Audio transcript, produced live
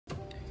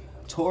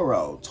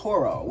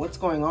Toro, what's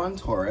going on,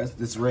 Taurus?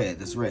 This red,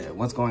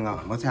 what's going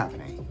on? What's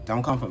happening?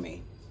 Don't come for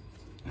me.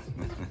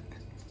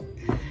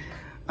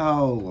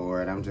 Oh,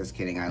 Lord, I'm just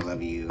kidding. I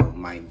love you,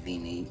 my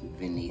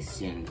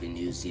Venusian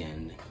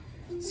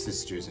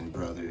sisters and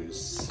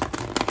brothers.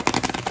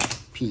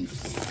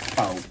 Peace,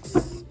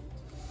 folks.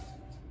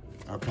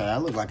 Okay, I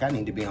look like I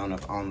need to be on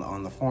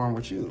the forum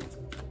with you.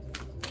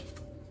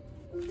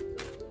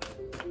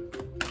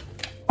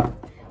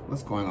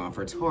 What's going on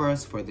for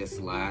Taurus for this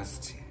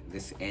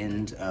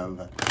end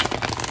of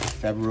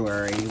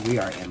February? We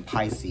are in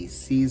Pisces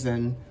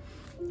season.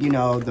 You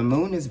know, the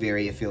moon is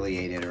very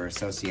affiliated or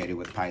associated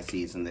with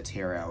Pisces in the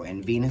tarot,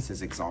 and Venus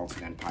is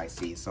exalted in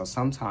Pisces. So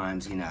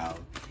sometimes, you know,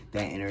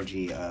 that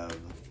energy of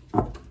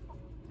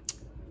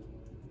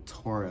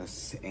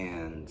Taurus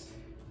and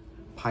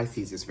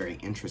Pisces is very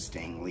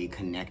interestingly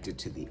connected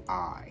to the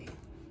eye,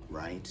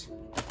 right?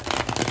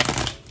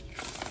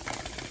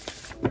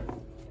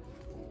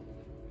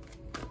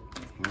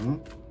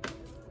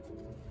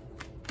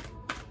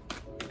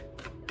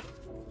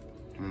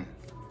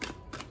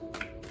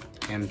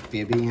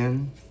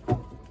 Amphibian.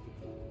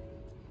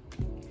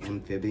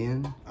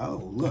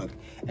 Oh, look,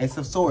 Ace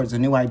of Swords, a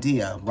new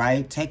idea,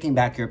 right? Taking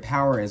back your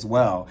power as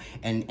well,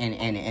 and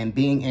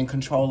being in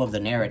control of the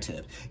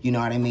narrative. You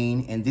know what I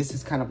mean? And this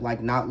is kind of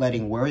like not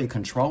letting worry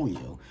control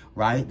you,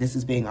 right? This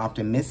is being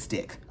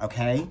optimistic,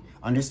 okay?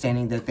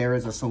 Understanding that there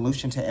is a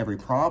solution to every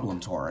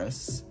problem,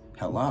 Taurus.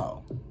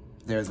 Hello.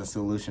 There's a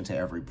solution to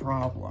every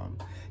problem,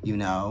 you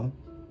know?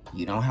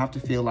 You don't have to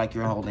feel like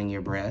you're holding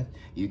your breath.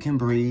 You can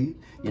breathe,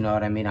 you know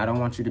what I mean? I don't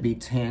want you to be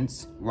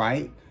tense,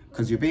 right?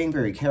 Because you're being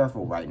very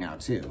careful right now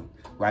too,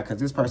 right? Because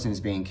this person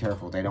is being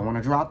careful. They don't want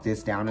to drop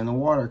this down in the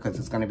water because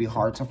it's going to be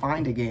hard to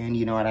find again,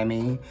 you know what I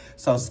mean?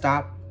 So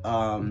stop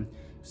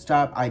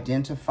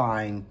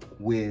identifying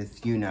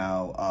with, you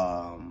know,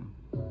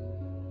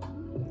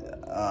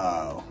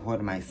 what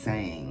am I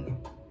saying?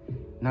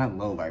 Not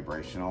low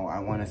vibrational. I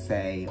want to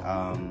say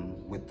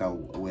with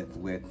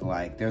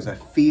like there's a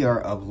fear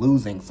of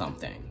losing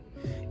something.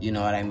 You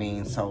know what I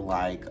mean? So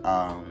like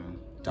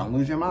don't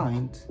lose your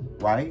mind,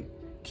 right?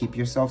 Keep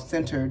yourself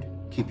centered,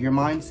 keep your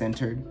mind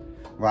centered,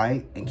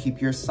 right? And keep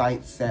your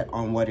sight set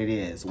on what it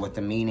is, what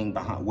the meaning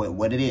behind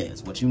what it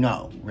is, what you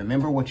know.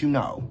 Remember what you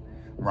know,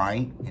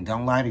 right? And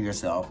don't lie to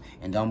yourself,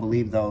 and don't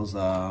believe those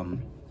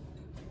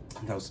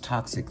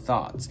toxic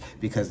thoughts,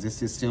 because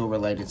this is still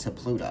related to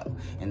Pluto,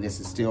 and this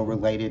is still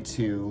related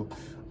to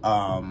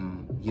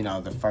you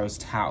know, the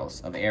first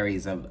house of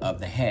Aries of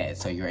the head.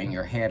 So you're in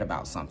your head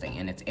about something,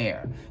 and it's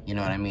air, you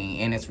know what I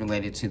mean? And it's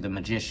related to the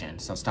Magician.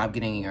 So stop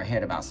getting in your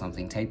head about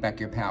something. Take back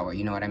your power,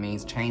 you know what I mean?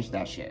 Change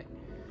that shit,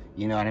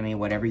 you know what I mean?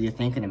 Whatever you're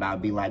thinking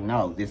about, be like,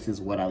 no, this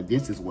is what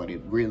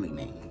it really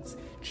means.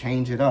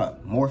 Change it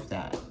up, morph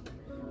that,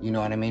 you know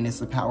what I mean? It's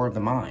the power of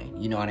the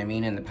mind, you know what I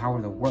mean? And the power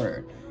of the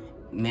word.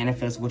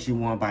 Manifest what you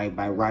want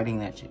by writing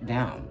that shit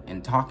down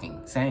and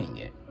talking, saying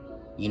it,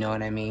 you know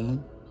what I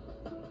mean?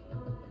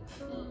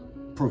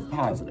 Proof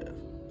positive,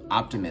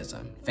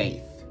 optimism,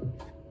 faith,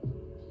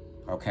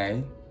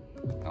 okay?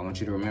 I want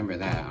you to remember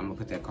that. I'm gonna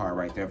put that card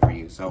right there for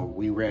you. So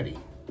we ready.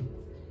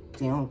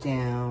 Down,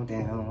 down,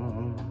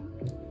 down.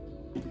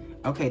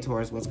 Okay,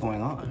 Taurus, what's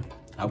going on?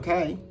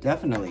 Okay,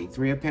 definitely.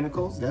 Three of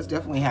Pentacles, that's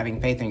definitely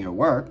having faith in your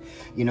work,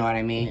 you know what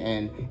I mean?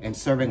 And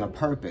serving a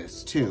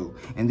purpose too.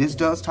 And this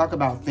does talk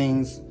about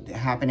things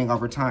happening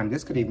over time.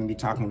 This could even be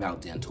talking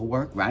about dental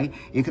work, right?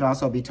 It could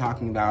also be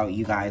talking about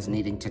you guys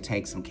needing to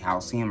take some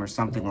calcium or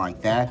something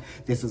like that.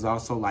 This is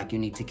also like you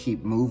need to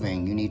keep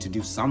moving. You need to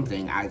do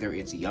something. Either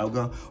it's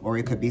yoga, or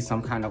it could be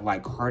some kind of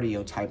like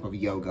cardio type of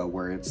yoga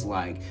where it's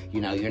like,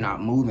 you know, you're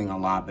not moving a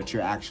lot, but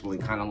you're actually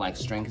kind of like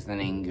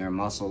strengthening your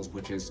muscles,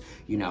 which is,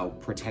 you know,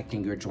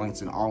 protecting your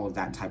joints and all of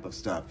that type of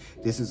stuff.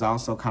 This is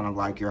also kind of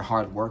like your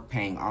hard work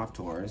paying off,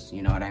 Taurus,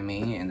 you know what I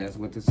mean? And that's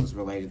what this is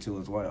related to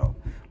as well,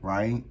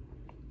 right?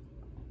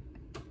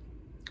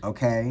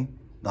 Okay,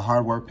 the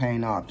hard work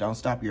paying off. Don't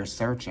stop your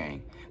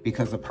searching,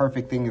 because the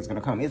perfect thing is going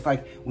to come. It's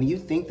like when you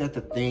think that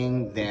the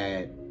thing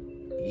that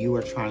you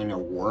are trying to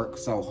work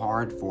so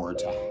hard for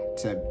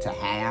to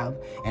have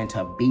and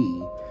to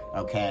be,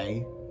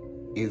 okay,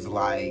 is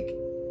like,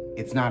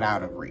 it's not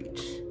out of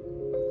reach.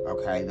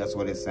 Okay, that's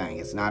what it's saying.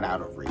 It's not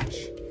out of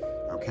reach.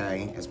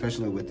 Okay,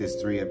 especially with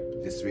this three of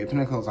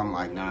Pentacles. I'm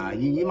like, nah,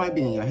 you might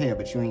be in your head,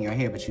 but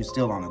you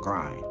still on the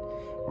grind,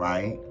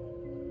 right?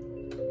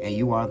 And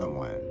you are the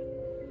one.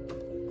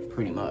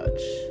 Pretty much,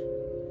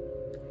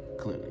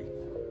 clearly,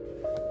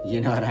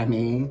 you know what I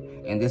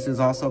mean? And this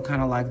is also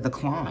kind of like the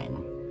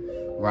climb,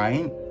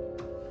 right?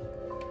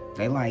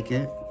 They like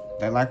it.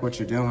 They like what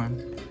you're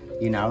doing,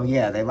 you know?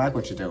 Yeah, they like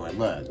what you're doing.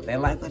 Look, they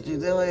like what you're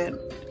doing.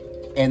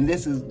 And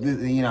this is,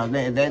 you know,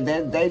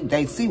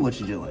 they see what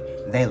you're doing.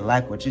 They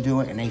like what you're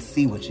doing, and they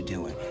see what you're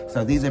doing.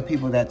 So these are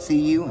people that see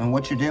you and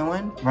what you're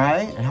doing,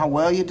 right? And how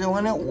well you're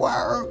doing at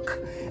work.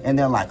 And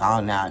they're like,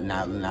 oh, now,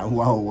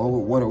 whoa,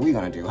 what are we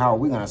going to do? How are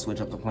we going to switch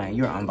up the plan?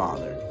 You're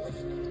unbothered.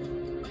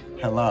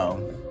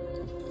 Hello.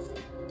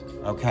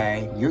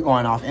 Okay? You're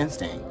going off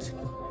instinct,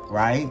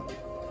 right?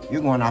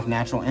 You're going off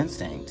natural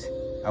instinct.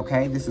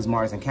 Okay, this is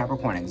Mars and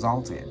Capricorn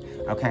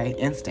exalted. Okay,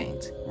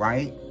 instinct,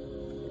 right?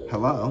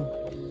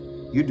 Hello,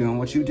 you're doing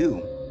what you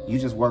do. You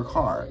just work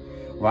hard,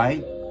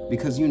 right?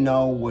 Because you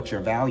know what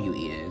your value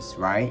is,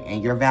 right?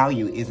 And your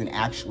value isn't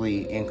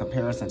actually in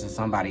comparison to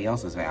somebody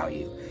else's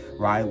value,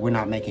 right? We're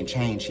not making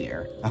change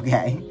here,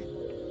 okay?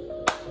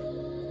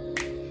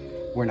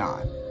 We're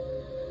not.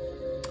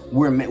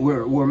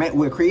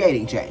 We're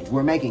creating change.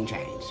 We're making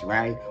change,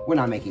 right? We're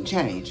not making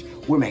change.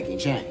 We're making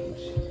change.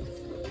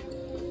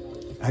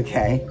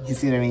 Okay, you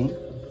see what I mean?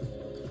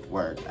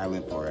 Work. I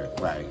live for it,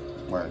 right?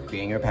 Work.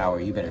 Be in your power.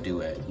 You better do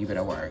it. You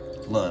better work.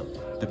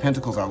 Look, the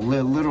pentacles are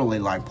literally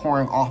like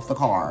pouring off the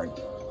card.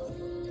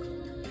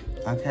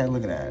 Okay,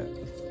 look at that.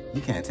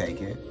 You can't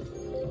take it,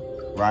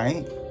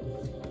 right?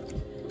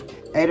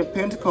 Eight of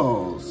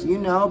Pentacles, you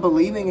know,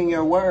 believing in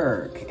your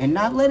work and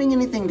not letting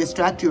anything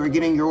distract you or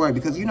get in your way,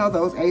 because you know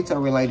those eights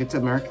are related to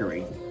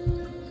Mercury.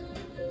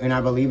 And I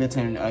believe it's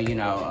in,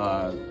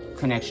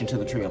 connection to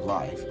the Tree of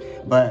Life.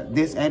 But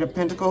this Eight of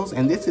Pentacles,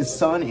 and this is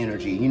sun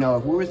energy. You know,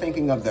 if we were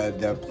thinking of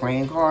the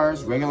playing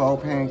cards, regular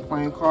old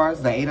playing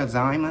cards, the Eight of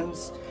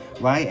Diamonds,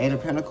 right? Eight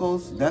of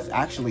Pentacles, that's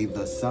actually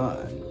the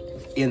sun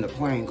in the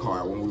playing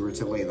card when we were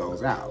to lay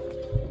those out,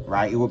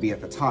 right? It will be at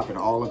the top and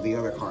all of the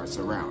other cards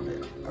surround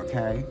it,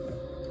 okay?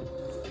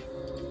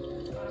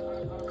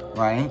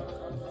 Right?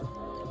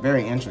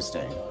 Very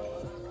interesting.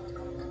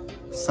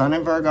 Sun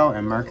in Virgo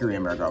and Mercury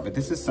in Virgo, but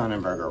this is Sun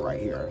in Virgo right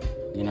here.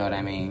 You know what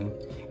I mean?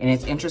 And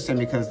it's interesting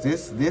because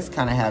this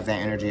kind of has that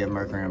energy of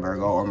Mercury in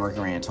Virgo or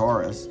Mercury in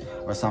Taurus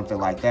or something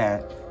like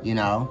that, you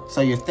know?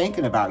 So you're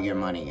thinking about your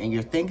money and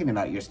you're thinking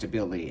about your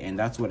stability, and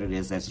that's what it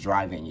is that's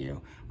driving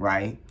you,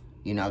 right?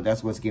 You know,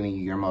 that's what's giving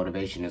you your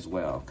motivation as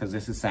well, because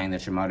this is saying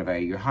that you're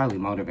motivated. You're highly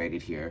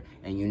motivated here,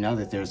 and you know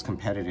that there's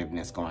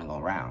competitiveness going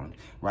around,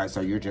 right?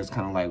 So you're just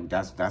kind of like,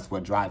 that's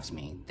what drives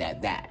me,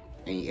 that.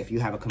 And if you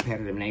have a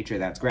competitive nature,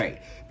 that's great,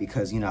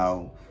 because, you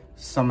know,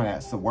 some of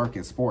that's the work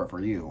is sport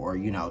for you, or,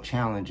 you know,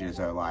 challenges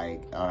are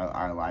like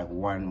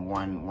one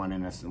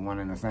in the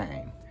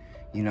same.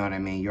 You know what I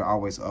mean? You're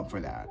always up for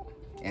that,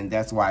 and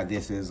that's why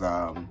this is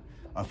a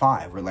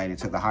 5 related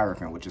to the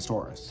Hierophant, which is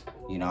Taurus.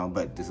 You know,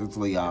 but this is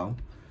Leo,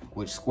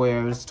 which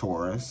squares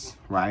Taurus,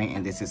 right?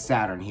 And this is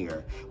Saturn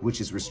here,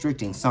 which is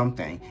restricting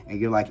something. And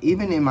you're like,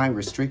 even in my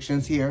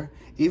restrictions here,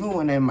 even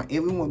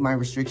with my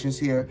restrictions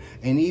here,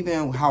 and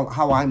even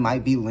how I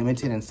might be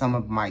limited in some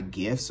of my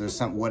gifts or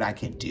what I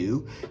can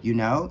do, you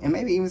know, and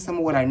maybe even some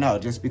of what I know,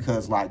 just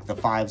because like the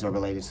 5s are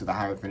related to the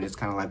Hierophant, it's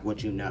kind of like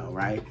what you know,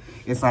 right?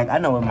 It's like, I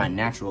know what my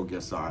natural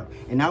gifts are,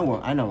 and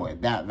I know where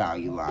that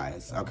value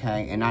lies,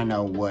 okay? And I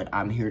know what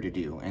I'm here to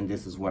do, and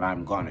this is what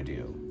I'm gonna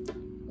do.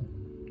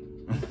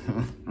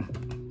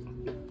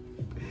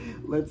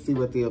 Let's see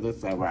what the others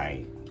say.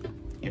 Right,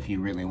 if you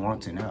really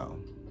want to know,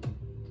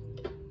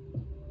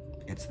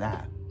 it's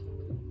that.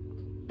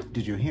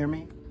 Did you hear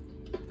me?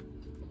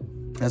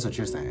 That's what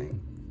you're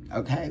saying.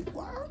 Okay,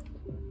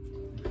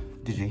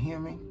 did you hear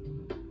me?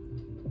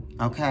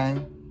 Okay,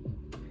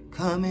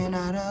 coming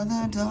out of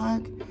the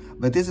dark.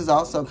 But this is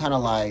also kind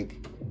of like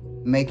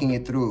making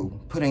it through,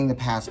 putting the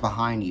past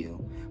behind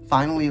you,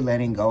 finally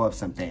letting go of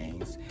some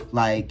things.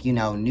 Like, you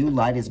know, new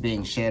light is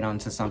being shed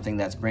onto something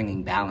that's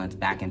bringing balance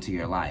back into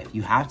your life.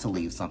 You have to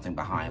leave something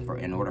behind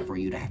in order for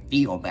you to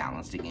feel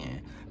balanced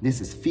again.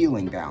 This is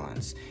feeling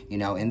balanced, you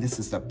know, and this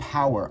is the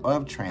power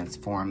of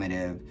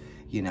transformative,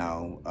 you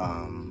know,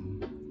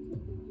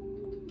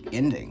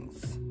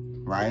 endings,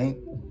 right?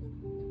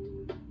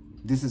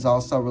 This is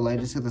also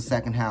related to the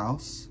second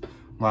house,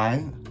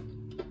 right?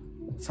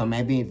 So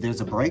maybe there's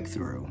a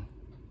breakthrough,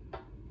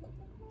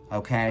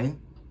 okay?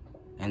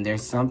 And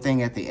there's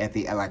something at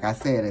the like I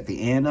said, at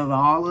the end of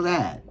all of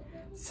that,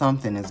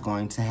 something is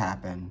going to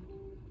happen,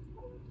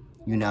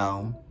 you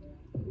know?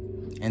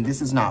 And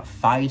this is not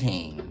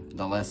fighting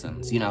the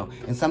lessons, you know?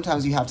 And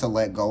sometimes you have to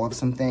let go of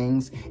some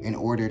things in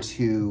order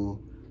to,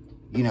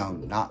 you know,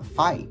 not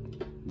fight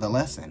the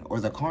lesson or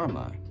the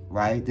karma,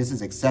 right? This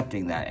is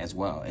accepting that as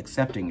well,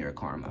 accepting your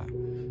karma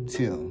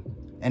too,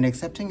 and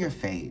accepting your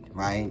fate,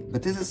 right?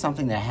 But this is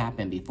something that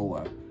happened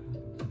before,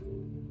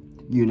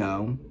 you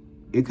know?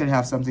 It could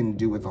have something to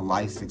do with a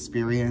life's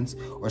experience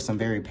or some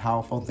very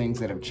powerful things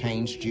that have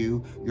changed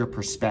you, your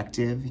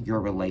perspective, your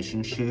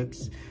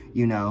relationships,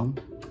 you know,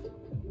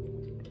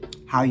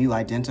 how you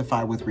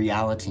identify with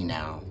reality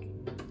now,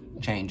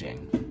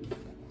 changing.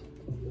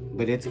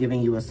 But it's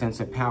giving you a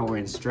sense of power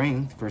and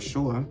strength for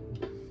sure.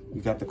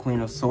 You got the Queen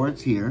of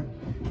Swords here,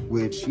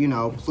 which, you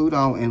know,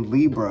 Pluto in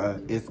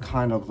Libra is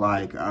kind of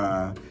like,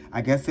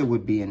 I guess it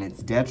would be in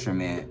its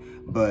detriment.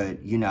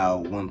 But, you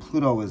know, when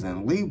Pluto is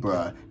in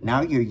Libra,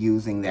 now you're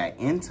using that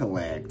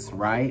intellect,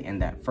 right? And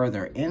that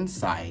further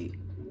insight,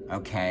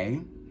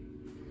 okay?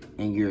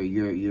 And you're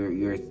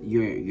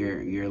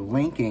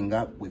linking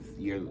up with,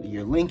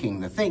 you're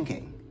linking the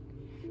thinking,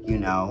 you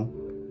know?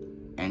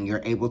 And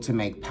you're able to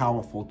make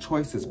powerful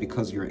choices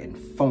because you're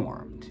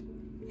informed.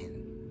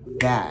 And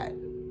that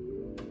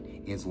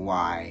is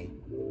why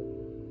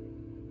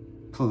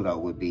Pluto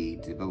would be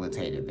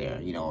debilitated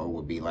there, you know, or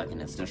would be like an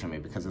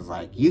instrument, because it's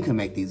like you can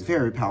make these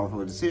very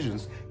powerful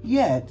decisions,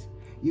 yet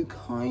you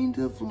kind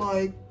of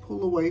like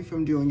pull away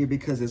from doing it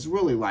because it's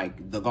really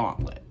like the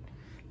gauntlet.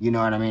 You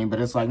know what I mean? But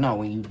it's like, no,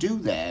 when you do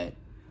that,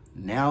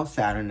 now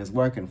Saturn is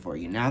working for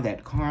you. Now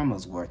that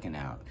karma's working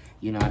out.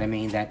 You know what I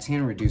mean? That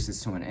 10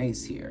 reduces to an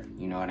ace here.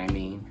 You know what I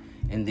mean?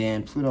 And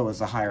then Pluto is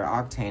a higher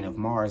octane of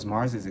Mars.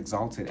 Mars is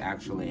exalted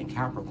actually in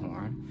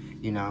Capricorn,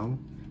 you know?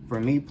 For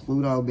me,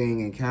 Pluto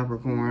being in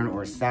Capricorn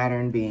or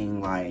Saturn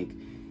being like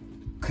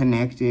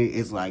connected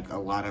is like a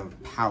lot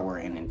of power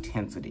and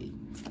intensity,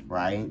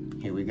 right?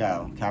 Here we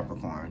go,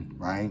 Capricorn,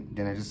 right?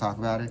 Didn't I just talk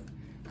about it?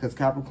 Because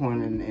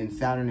Capricorn and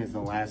Saturn is the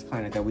last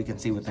planet that we can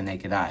see with the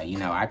naked eye. You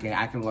know, I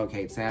can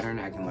locate Saturn,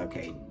 I can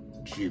locate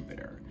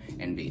Jupiter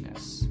and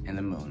Venus and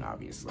the moon,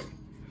 obviously.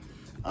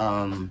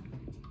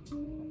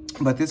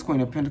 But this Queen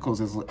of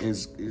Pentacles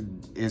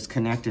is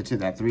connected to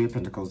that Three of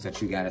Pentacles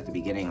that you got at the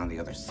beginning on the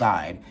other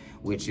side,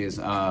 which is,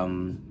 you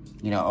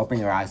know, open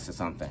your eyes to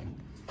something,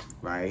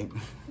 right?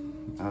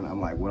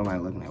 I'm like, what am I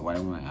looking at? Why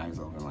are my eyes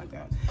open like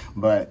that?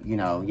 But, you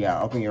know, yeah,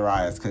 open your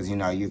eyes, because, you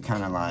know, you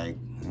kind of like,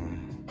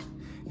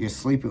 you're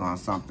sleeping on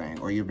something,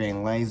 or you're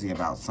being lazy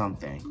about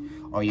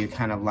something, or you're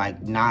kind of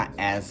like not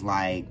as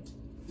like,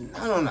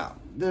 I don't know,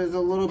 there's a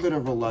little bit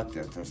of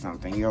reluctance or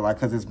something. You're like,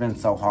 because it's been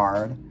so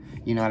hard.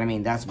 You know what I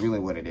mean? That's really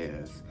what it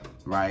is,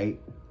 right?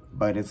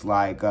 But it's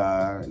like,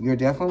 you're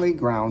definitely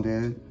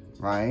grounded,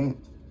 right?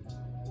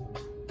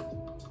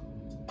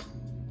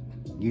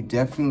 You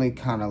definitely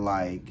kind of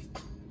like,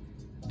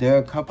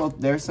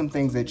 there's some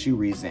things that you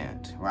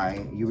resent,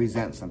 right? You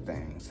resent some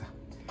things.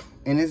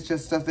 And it's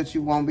just stuff that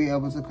you won't be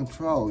able to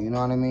control, you know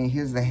what I mean?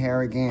 Here's the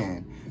hair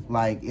again.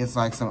 Like, it's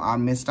like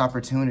some missed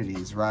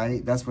opportunities,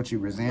 right? That's what you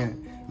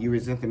resent. You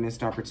resent the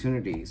missed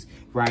opportunities,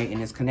 right?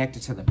 And it's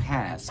connected to the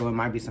past. So it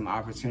might be some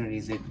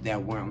opportunities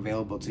that weren't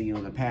available to you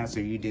in the past,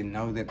 or you didn't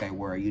know that they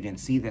were, you didn't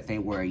see that they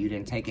were, you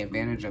didn't take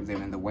advantage of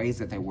them in the ways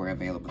that they were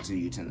available to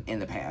you in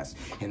the past.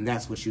 And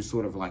that's what you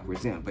sort of like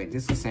resent. But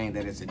this is saying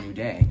that it's a new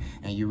day,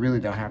 and you really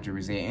don't have to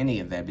resent any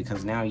of that,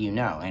 because now you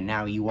know, and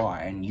now you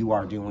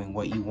are doing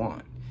what you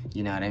want.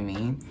 You know what I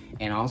mean?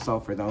 And also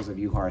for those of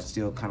you who are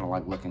still kind of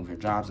like looking for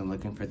jobs and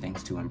looking for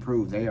things to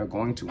improve, they are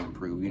going to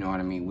improve, you know what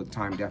I mean? With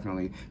time,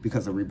 definitely,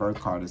 because the rebirth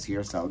card is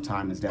here, so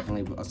time is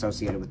definitely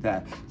associated with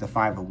that. The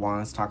Five of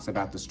Wands talks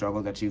about the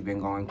struggle that you've been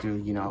going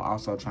through, you know,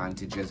 also trying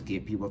to just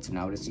get people to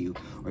notice you,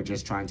 or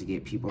just trying to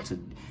get people to,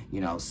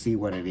 you know, see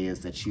what it is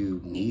that you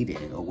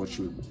needed, or what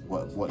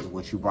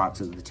you brought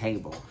to the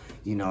table.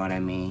 You know what I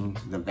mean?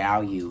 The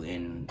value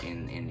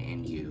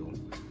in you.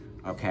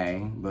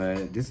 Okay,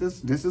 but this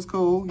is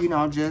cool, you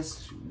know,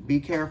 just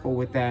be careful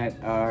with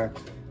that,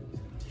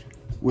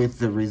 with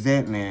the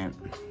resentment,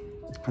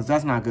 because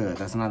that's not good.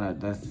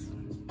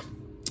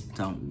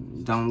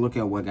 Don't look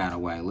at what got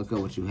away, look at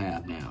what you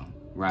have now,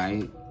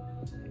 right?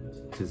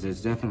 Because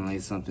there's definitely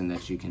something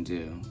that you can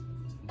do,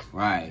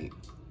 right,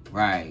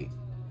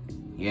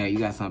 yeah, you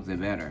got something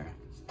better,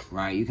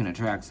 right? You can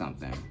attract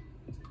something,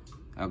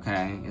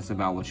 okay? It's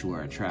about what you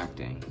are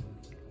attracting.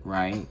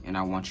 Right? And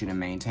I want you to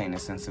maintain a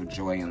sense of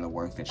joy in the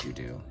work that you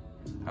do.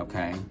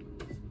 Okay?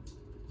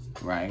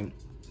 Right?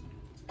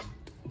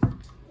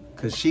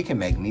 Because she can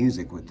make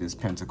music with this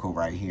pentacle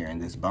right here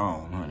and this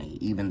bone, honey.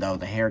 Even though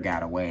the hair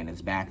got away and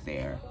it's back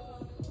there.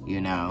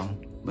 You know?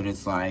 But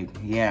it's like,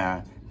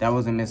 yeah, that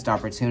was a missed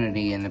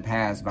opportunity in the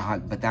past,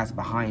 but that's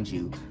behind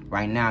you.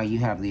 Right now, you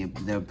have the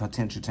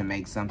potential to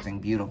make something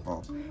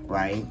beautiful.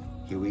 Right?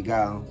 Here we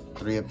go.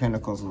 Three of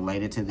Pentacles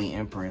related to the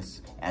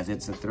Empress, as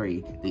it's a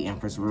 3. The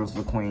Empress rules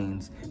the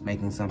queens,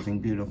 making something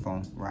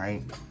beautiful,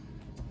 right?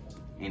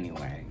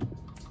 Anyway,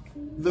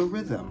 the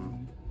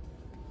rhythm.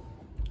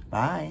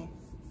 Bye.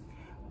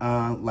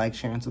 Like,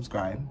 share, and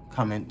subscribe.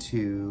 Comment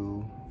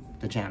to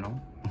the channel.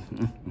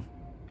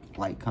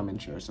 Like, comment,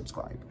 share,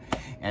 subscribe.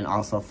 And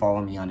also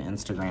follow me on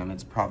Instagram.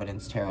 It's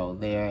Providence Tarot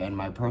there. And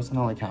my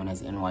personal account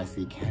is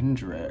NYC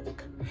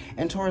Kendrick.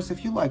 And Taurus,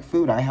 if you like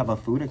food, I have a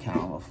food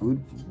account, a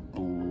food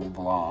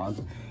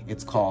vlog.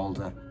 It's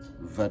called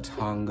The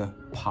Tongue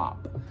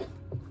Pop.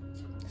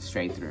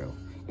 Straight through.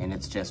 And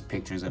it's just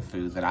pictures of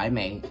food that I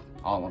made.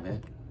 All of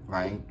it.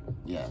 Right?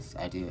 Yes,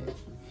 I did.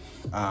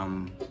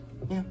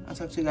 Yeah, I'll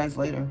talk to you guys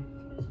later.